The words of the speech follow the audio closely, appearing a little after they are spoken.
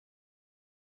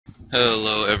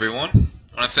Hello everyone.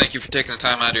 I want to thank you for taking the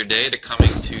time out of your day to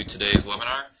coming to today's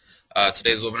webinar.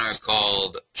 Today's webinar is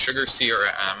called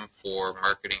SugarCRM for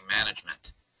Marketing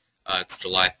Management. It's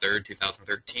July 3rd,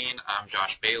 2013. I'm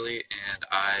Josh Bailey and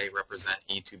I represent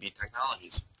E2B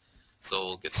Technologies. So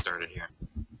we'll get started here.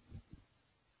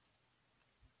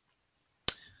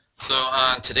 So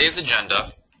on today's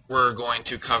agenda, we're going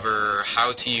to cover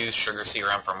how to use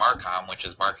SugarCRM for MarCom, which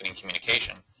is marketing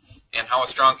communication, and how a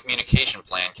strong communication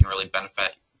plan can really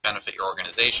benefit your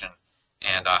organization,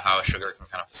 and how Sugar can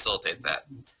kind of facilitate that.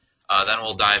 Then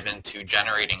we'll dive into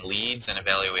generating leads and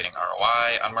evaluating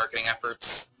ROI on marketing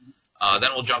efforts.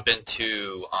 Then we'll jump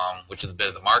into, which is a bit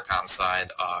of the MarCom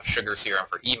side, SugarCRM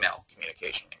for email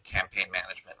communication and campaign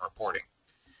management and reporting.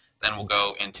 Then we'll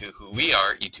go into who we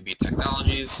are, E2B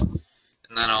Technologies,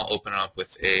 and then I'll open it up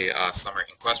with a summary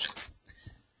and questions.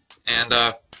 And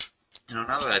now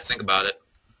that I think about it,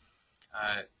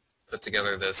 I put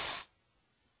together this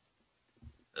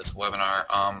webinar.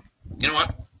 You know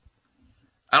what?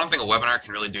 I don't think a webinar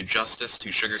can really do justice to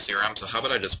SugarCRM, so how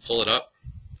about I just pull it up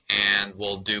and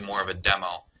we'll do more of a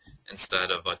demo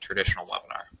instead of a traditional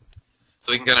webinar.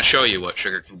 So we can kind of show you what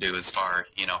Sugar can do as far,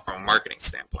 from a marketing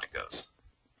standpoint goes.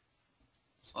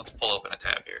 So let's pull open a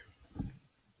tab here.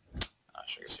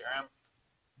 SugarCRM.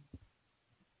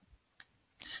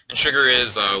 And Sugar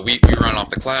is, we run off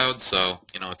the cloud, so,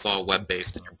 it's all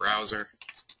web-based in your browser.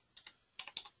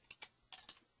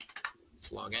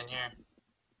 Let's log in here.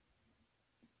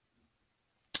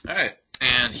 Alright,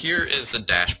 and here is the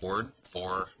dashboard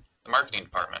for the marketing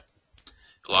department.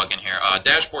 Log in here.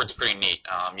 Dashboard's pretty neat.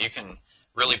 You can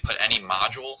really put any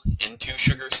module into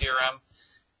SugarCRM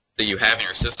that you have in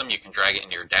your system. You can drag it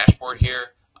into your dashboard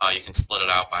here. You can split it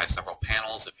out by several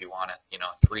panels if you want it,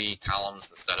 3 columns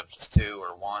instead of just 2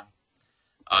 or 1.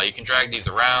 You can drag these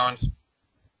around.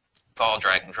 It's all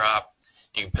drag and drop.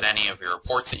 You can put any of your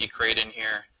reports that you create in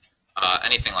here,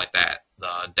 anything like that.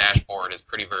 The dashboard is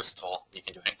pretty versatile. You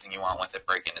can do anything you want with it,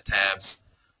 break into tabs,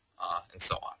 and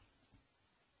so on.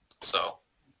 So,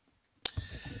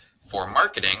 for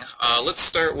marketing, let's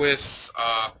start with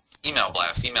email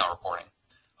blast, email reporting.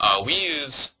 We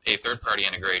use a third-party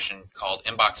integration called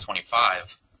Inbox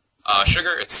 25.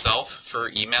 Sugar itself for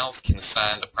emails can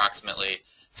send approximately,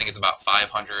 I think it's about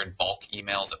 500 bulk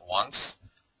emails at once.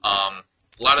 A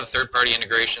lot of the third-party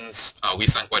integrations, we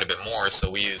send quite a bit more, so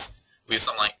we use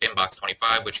something like Inbox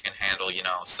 25, which can handle,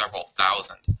 several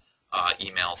thousand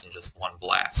emails in just one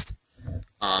blast.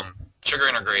 Sugar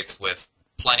integrates with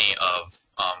plenty of,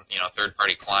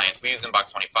 third-party clients. We use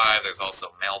Inbox 25. There's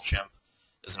also MailChimp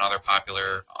is another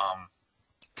popular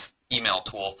email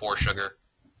tool for Sugar.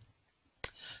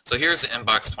 So here's the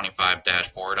Inbox 25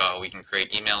 dashboard. We can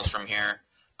create emails from here.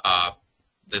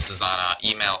 This is on an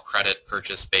email credit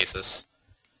purchase basis.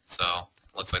 So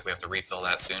looks like we have to refill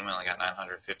that soon. We only got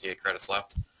 958 credits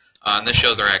left. And this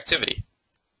shows our activity.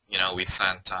 We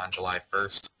sent on July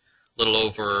 1st a little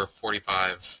over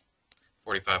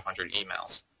 4,500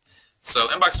 emails. So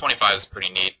Inbox 25 is pretty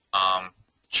neat.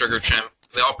 SugarCRM,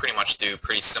 they all pretty much do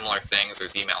pretty similar things.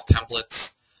 There's email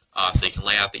templates, so you can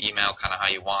lay out the email kind of how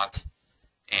you want,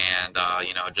 and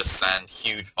just send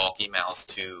huge bulk emails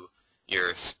to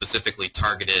your specifically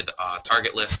targeted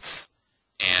target lists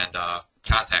and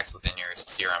contacts within your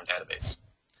CRM database.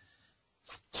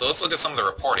 So let's look at some of the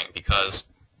reporting, because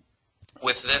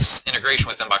with this integration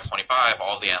with Inbox 25,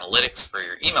 all the analytics for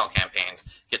your email campaigns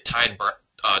get tied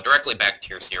directly back to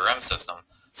your CRM system.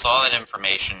 So all that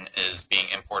information is being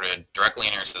imported directly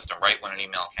in your system right when an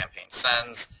email campaign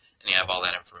sends, and you have all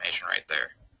that information right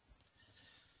there.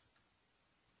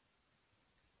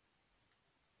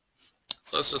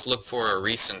 So let's just look for a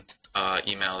recent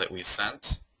email that we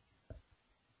sent. I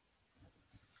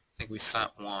think we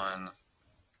sent one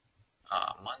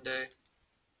Monday.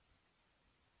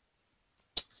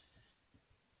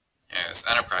 Here's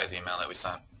enterprise email that we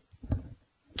sent.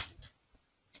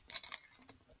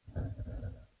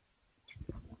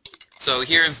 So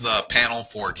here's the panel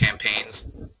for campaigns.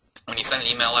 When you send an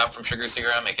email out from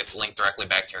SugarCRM, it gets linked directly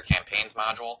back to your campaigns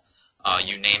module.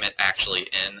 You name it actually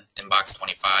in Inbox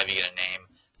 25. You get a name,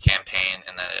 campaign,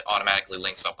 and then it automatically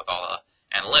links up with all the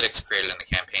analytics created in the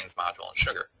campaigns module in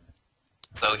Sugar.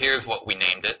 So here's what we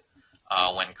named it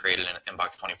when created in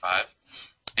Inbox 25.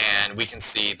 And we can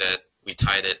see that we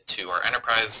tied it to our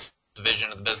enterprise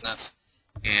division of the business,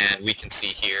 and we can see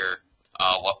here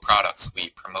what products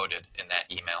we promoted in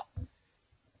that email.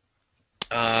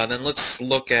 Then let's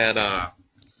look at the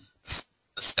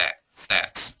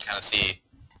stats, kind of see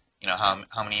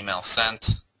how many emails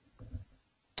sent,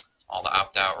 all the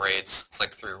opt-out rates,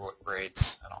 click-through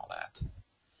rates, and all that.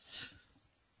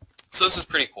 So this is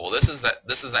pretty cool. This is the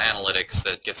analytics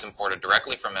that gets imported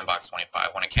directly from Inbox 25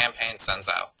 when a campaign sends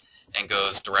out and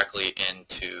goes directly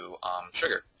into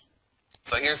Sugar.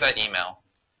 So here's that email,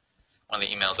 one of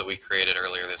the emails that we created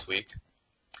earlier this week.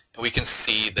 And we can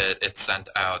see that it's sent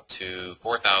out to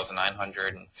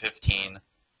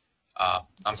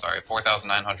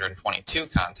 4,922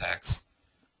 contacts.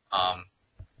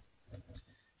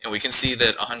 And we can see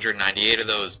that 198 of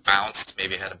those bounced,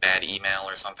 maybe had a bad email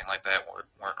or something like that, weren't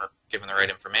given the right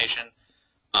information.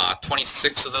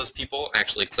 26 of those people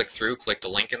actually clicked a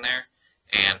link in there,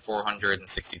 and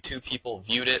 462 people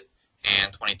viewed it,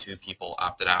 and 22 people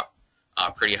opted out.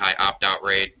 Pretty high opt-out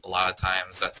rate. A lot of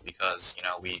times that's because,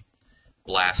 we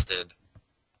blasted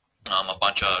a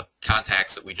bunch of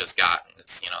contacts that we just got, and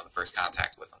it's, the first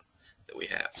contact with them that we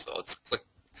have. So let's click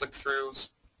throughs.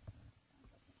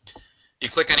 You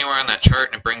click anywhere on that chart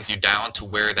and it brings you down to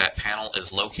where that panel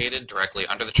is located, directly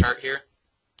under the chart here.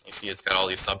 You see it's got all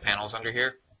these sub-panels under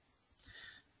here.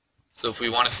 So if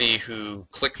we want to see who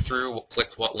clicked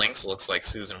what links, it looks like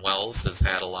Susan Wells has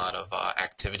had a lot of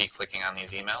activity clicking on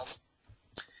these emails.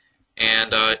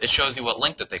 And it shows you what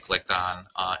link that they clicked on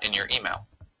in your email.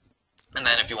 And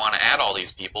then if you want to add all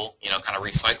these people, kind of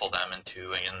recycle them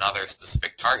into another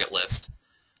specific target list,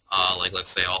 like let's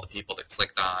say all the people that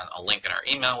clicked on a link in our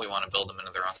email, we want to build them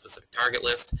into their own specific target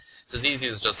list. It's as easy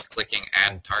as just clicking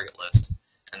Add Target List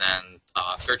and then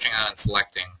searching on and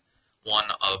selecting one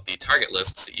of the target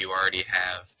lists that you already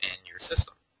have in your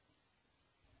system.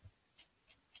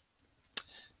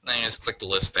 And then you just click the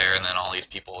list there, and then all these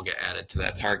people will get added to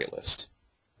that target list.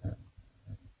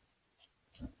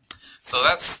 So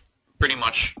that's pretty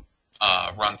much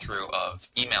a run-through of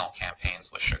email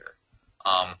campaigns with Sugar.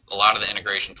 A lot of the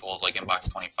integration tools like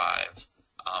Inbox 25,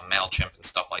 MailChimp, and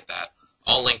stuff like that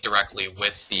all link directly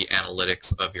with the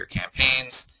analytics of your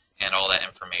campaigns, and all that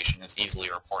information is easily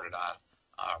reported on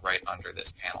right under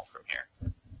this panel from here.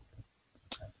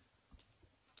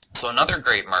 So another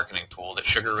great marketing tool that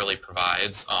Sugar really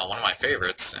provides, one of my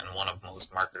favorites and one of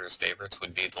most marketers' favorites,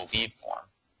 would be the lead form.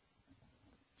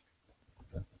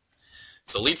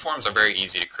 So lead forms are very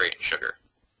easy to create in Sugar.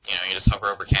 You just hover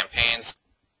over campaigns,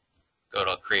 go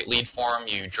to create lead form,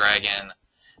 you drag in.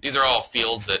 These are all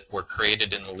fields that were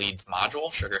created in the leads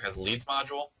module. Sugar has a leads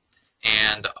module,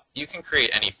 and you can create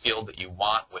any field that you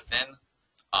want within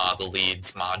the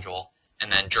leads module,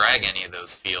 and then drag any of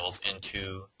those fields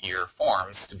into your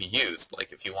forms to be used.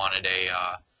 Like if you wanted a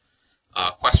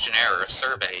questionnaire or a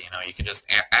survey, you can just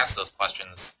ask those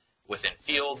questions within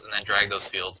fields and then drag those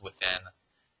fields within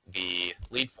the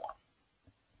lead form.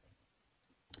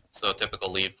 So a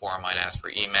typical lead form might ask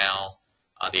for email,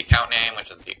 the account name,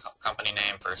 which is the company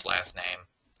name, first, last name.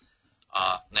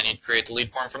 Then you'd create the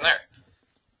lead form from there.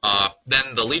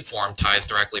 Then the lead form ties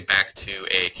directly back to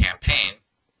a campaign.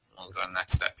 We'll go to the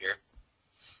next step here.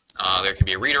 There could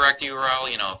be a redirect URL,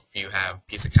 if you have a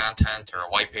piece of content or a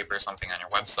white paper or something on your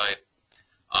website.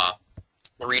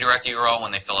 The redirect URL,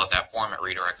 when they fill out that form, it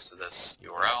redirects to this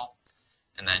URL.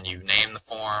 And then you name the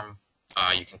form.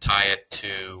 You can tie it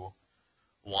to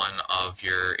one of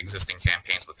your existing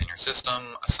campaigns within your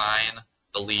system, assign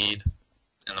the lead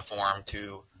in the form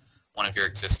to one of your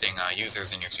existing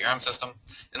users in your CRM system.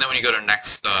 And then when you go to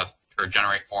next or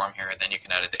generate form here, then you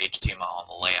can edit the HTML and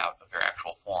the layout of your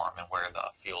actual form and where the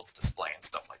fields display and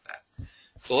stuff like that.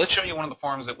 So let's show you one of the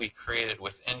forms that we created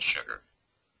within Sugar.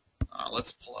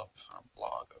 Let's pull up our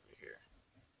blog over here.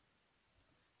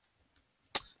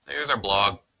 So here's our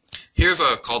blog. Here's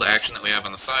a call to action that we have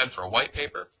on the side for a white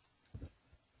paper.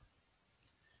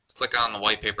 Click on the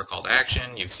white paper call to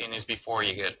action. You've seen these before.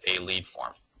 You get a lead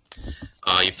form.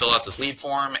 You fill out this lead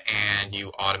form and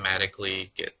you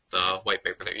automatically get the white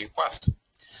paper that you request.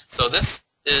 So this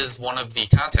is one of the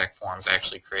contact forms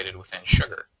actually created within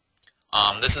Sugar.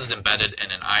 This is embedded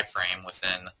in an iframe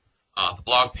within the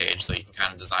blog page, so you can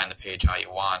kind of design the page how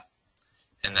you want.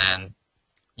 And then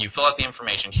you fill out the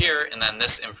information here, and then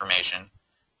this information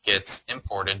gets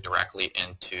imported directly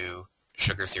into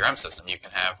Sugar CRM system. You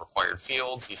can have required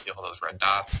fields. You see all those red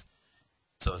dots.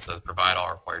 So it says provide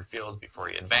all required fields before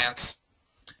you advance.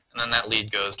 And then that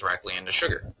lead goes directly into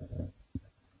Sugar.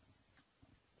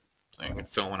 So you can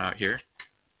fill one out here.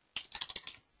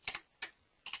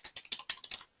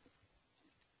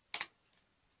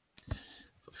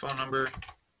 The phone number.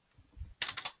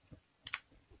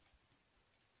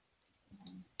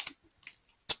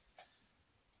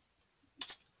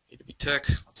 B2B Tech.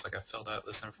 Looks like I filled out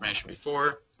this information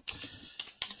before.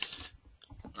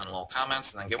 And then little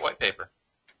comments, and then get white paper.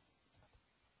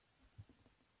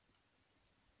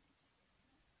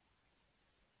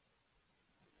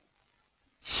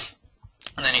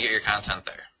 And then you get your content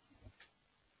there.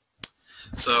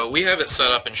 So we have it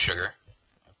set up in Sugar.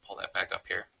 I'll pull that back up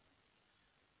here.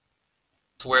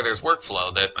 To where there's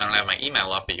workflow that I don't have my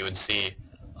email up, but you would see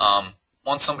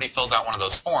once somebody fills out one of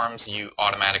those forms, you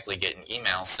automatically get an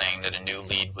email saying that a new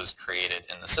lead was created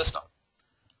in the system.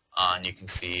 And you can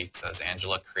see it says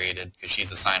Angela created, because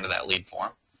she's assigned to that lead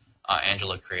form.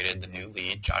 Angela created the new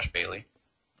lead, Josh Bailey.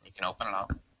 You can open it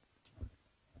up.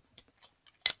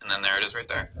 And then there it is right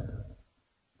there.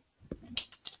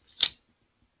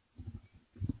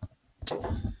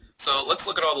 So let's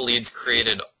look at all the leads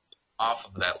created off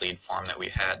of that lead form that we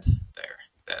had there,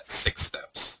 that 6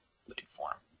 steps lead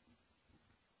form.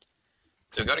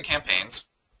 So go to campaigns.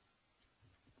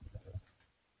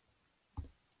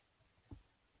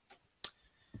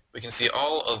 We can see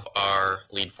all of our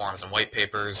lead forms and white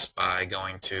papers by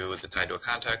going to, is it tied to a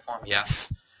contact form?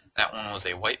 Yes. That one was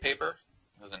a white paper.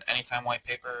 It was an anytime white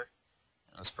paper.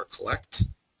 It was for Collect,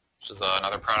 which is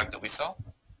another product that we sell.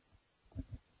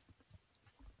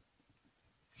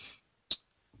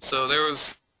 So there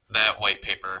was that white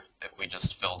paper that we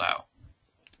just filled out.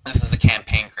 This is a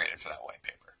campaign created for that white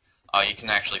paper. You can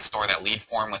actually store that lead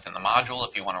form within the module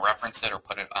if you want to reference it or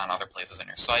put it on other places in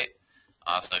your site.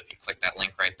 So if you click that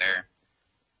link right there,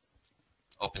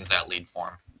 opens that lead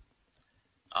form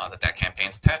that campaign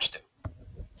is attached to.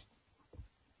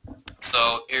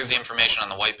 So here's the information on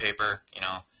the white paper. You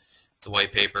know, it's a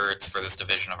white paper. It's for this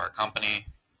division of our company.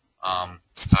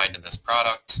 It's tied to this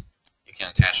product. You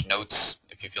can attach notes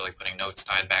if you feel like putting notes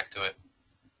tied back to it.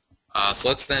 So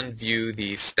let's then view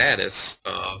the status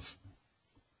of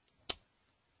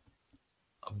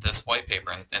this white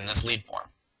paper in this lead form.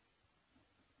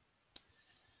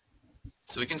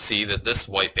 So we can see that this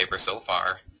white paper so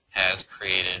far has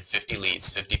created 50 leads.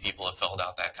 50 people have filled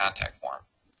out that contact form.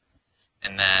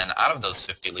 And then out of those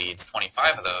 50 leads,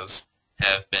 25 of those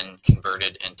have been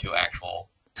converted into actual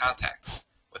contacts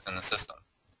within the system.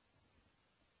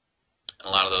 And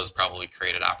a lot of those probably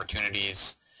created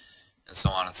opportunities and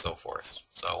so on and so forth.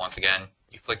 So once again,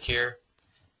 you click here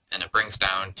and it brings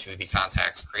down to the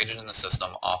contacts created in the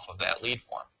system off of that lead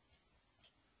form.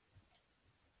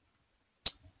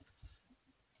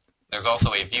 There's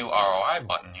also a View ROI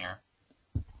button here.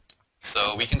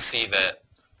 So we can see that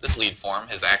this lead form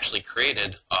has actually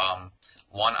created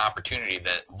one opportunity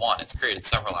it's created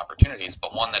several opportunities,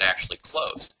 but one that actually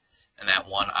closed. And that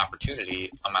one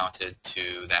opportunity amounted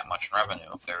to that much in revenue.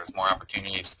 If there was more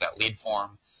opportunities to that lead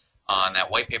form and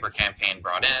that white paper campaign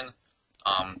brought in,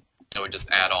 it would just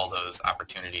add all those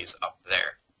opportunities up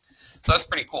there. So that's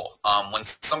pretty cool. When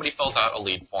somebody fills out a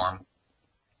lead form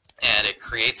and it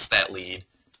creates that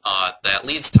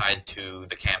lead's tied to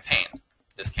the campaign.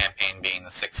 This campaign being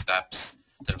the 6 steps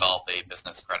to develop a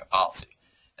business credit policy.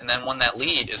 And then when that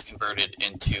lead is converted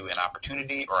into an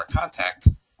opportunity or a contact,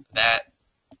 that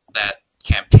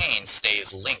campaign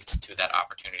stays linked to that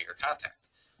opportunity or contact.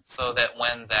 So that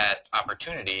when that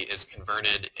opportunity is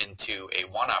converted into a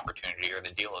one opportunity or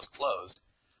the deal is closed,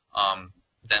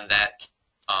 then that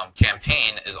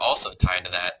campaign is also tied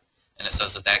to that, and it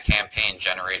says that campaign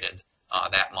generated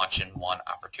that much in one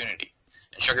opportunity.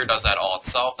 And Sugar does that all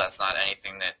itself. That's not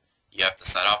anything that you have to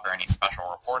set up or any special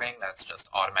reporting. That's just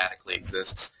automatically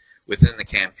exists within the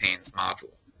campaigns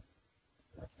module.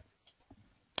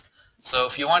 So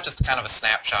if you want just kind of a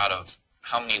snapshot of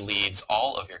how many leads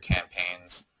all of your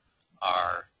campaigns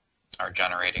are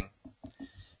generating,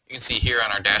 you can see here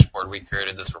on our dashboard we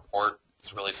created this report.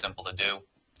 It's really simple to do.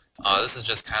 This is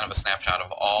just kind of a snapshot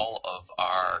of all of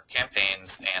our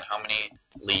campaigns and how many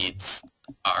leads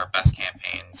our best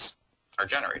campaigns are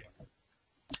generating.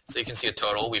 So you can see a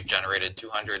total. We've generated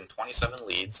 227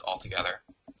 leads altogether.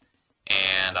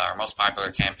 And our most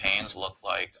popular campaigns look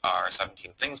like our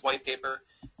 17 Things white paper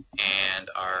and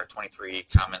our 23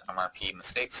 Common MRP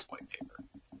Mistakes white paper.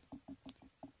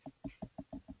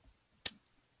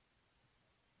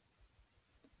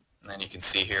 And then you can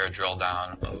see here a drill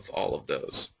down of all of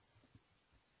those.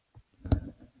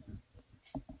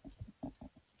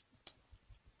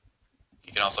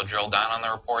 You can also drill down on the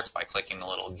reports by clicking the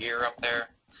little gear up there.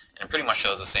 And it pretty much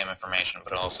shows the same information,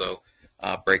 but it also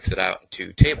breaks it out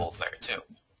into tables there too.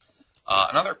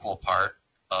 Another cool part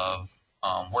of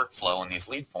workflow in these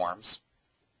lead forms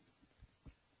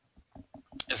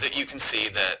is that you can see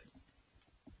that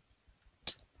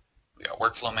we got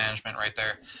workflow management right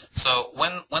there. So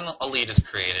when a lead is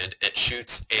created, it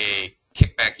shoots a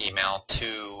kickback email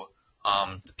to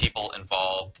the people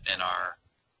involved in our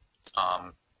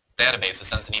database. It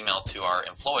sends an email to our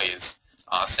employees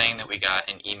saying that we got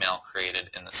an email created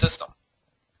in the system.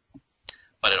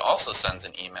 But it also sends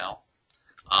an email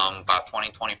about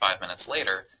 20-25 minutes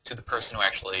later to the person who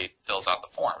actually fills out the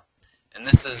form. And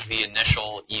this is the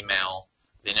initial email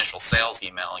sales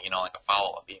email, like a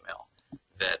follow-up email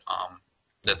that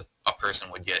that a person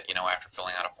would get, after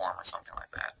filling out a form or something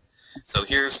like that. So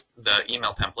here's the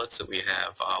email templates that we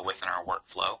have within our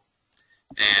workflow,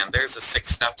 and there's a 6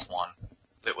 steps one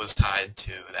that was tied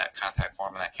to that contact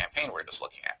form and that campaign we're just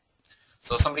looking at.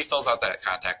 So if somebody fills out that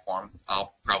contact form,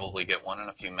 I'll probably get one in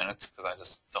a few minutes because I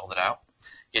just filled it out.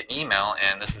 Get an email,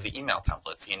 and this is the email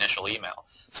template, it's the initial email.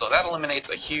 So that eliminates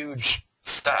a huge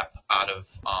step out of,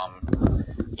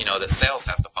 that sales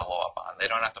has to follow up on. They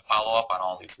don't have to follow up on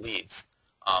all these leads.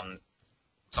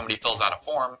 Somebody fills out a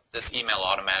form, this email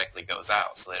automatically goes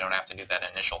out, so they don't have to do that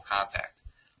initial contact.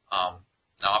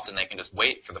 Now often they can just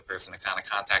wait for the person to kind of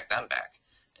contact them back,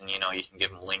 and you can give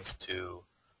them links to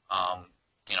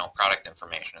product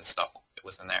information and stuff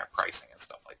within there, pricing and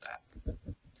stuff like that.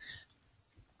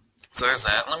 So there's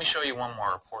that. Let me show you one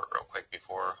more report real quick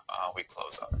before we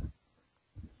close up.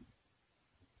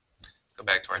 Go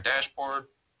back to our dashboard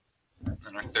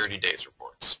and our 30 days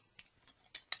reports.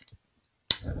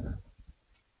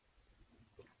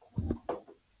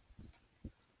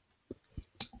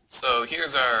 So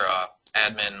here's our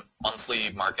admin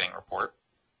monthly marketing report.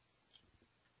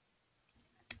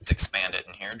 Let's expand it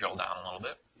in here, drill down a little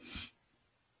bit.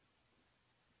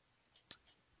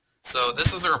 So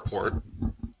this is a report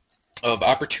of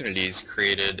opportunities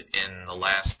created in the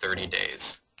last 30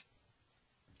 days.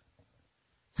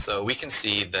 So we can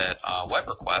see that web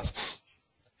requests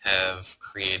have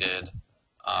created,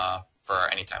 for our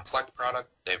Anytime Select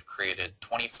product, they've created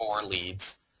 24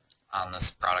 leads on this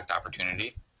product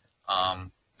opportunity.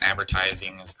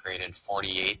 Advertising has created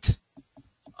 48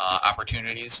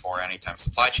 opportunities for Anytime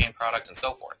Supply Chain product and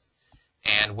so forth.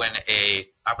 And when a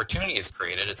opportunity is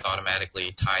created, it's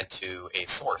automatically tied to a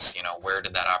source. Where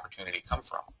did that opportunity come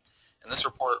from? And this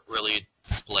report really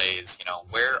displays,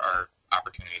 where our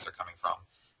opportunities are coming from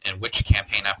and which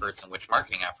campaign efforts and which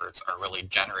marketing efforts are really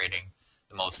generating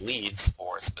the most leads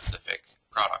for specific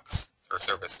products or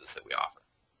services that we offer.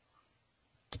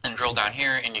 And drill down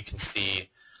here and you can see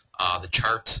the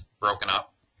chart broken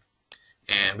up.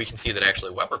 And we can see that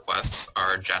actually web requests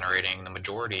are generating the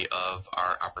majority of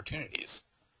our opportunities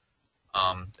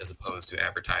as opposed to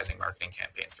advertising, marketing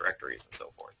campaigns, directories, and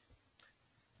so forth.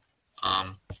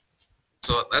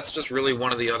 So that's just really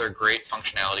one of the other great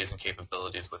functionalities and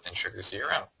capabilities within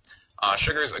SugarCRM.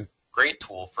 Sugar is a great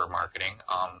tool for marketing.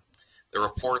 The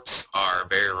reports are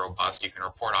very robust. You can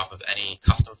report off of any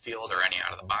custom field or any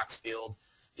out-of-the-box field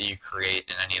that you create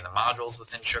in any of the modules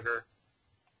within Sugar.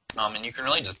 And you can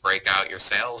really just break out your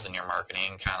sales and your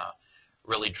marketing, kind of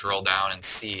really drill down and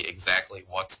see exactly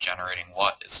what's generating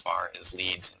what as far as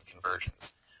leads and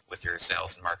conversions with your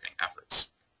sales and marketing efforts.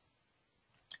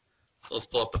 So let's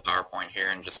pull up the PowerPoint here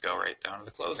and just go right down to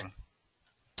the closing.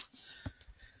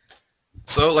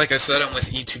 So like I said, I'm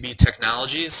with E2B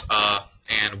Technologies,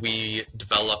 and we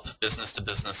develop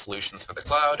business-to-business solutions for the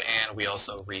cloud, and we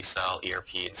also resell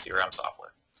ERP and CRM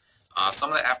software.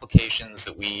 Some of the applications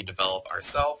that we develop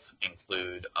ourselves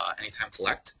include Anytime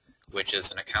Collect, which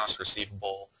is an accounts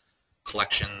receivable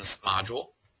collections module.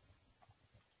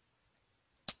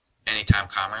 Anytime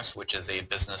Commerce, which is a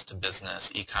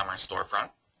business-to-business e-commerce storefront.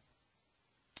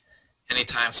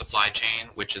 Anytime Supply Chain,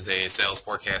 which is a sales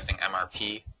forecasting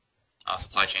MRP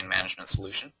supply chain management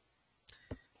solution.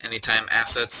 Anytime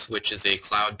Assets, which is a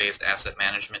cloud-based asset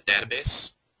management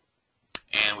database.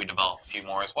 And we develop a few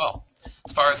more as well.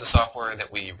 As far as the software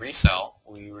that we resell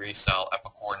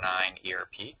Epicor 9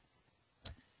 ERP,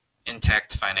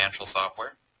 Intact Financial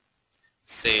Software,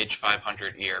 Sage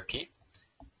 500 ERP,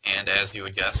 and as you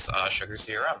would guess,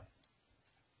 SugarCRM.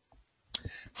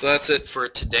 So that's it for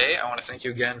today. I want to thank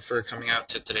you again for coming out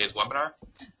to today's webinar.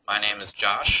 My name is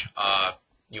Josh.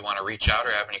 You want to reach out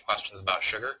or have any questions about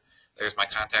Sugar, there's my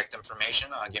contact information.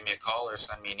 Give me a call or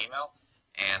send me an email,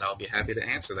 and I'll be happy to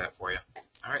answer that for you.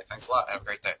 All right, thanks a lot. Have a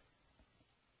great day.